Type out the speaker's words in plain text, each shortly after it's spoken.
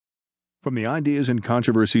From the Ideas and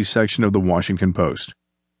Controversies section of the Washington Post.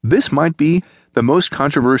 This might be the most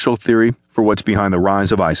controversial theory for what's behind the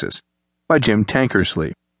rise of ISIS, by Jim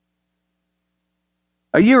Tankersley.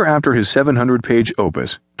 A year after his 700-page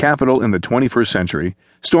opus, Capital in the 21st Century,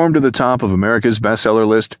 stormed to the top of America's bestseller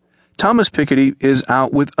list, Thomas Piketty is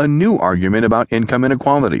out with a new argument about income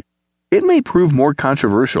inequality. It may prove more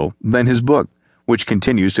controversial than his book, which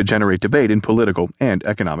continues to generate debate in political and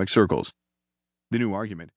economic circles. The new argument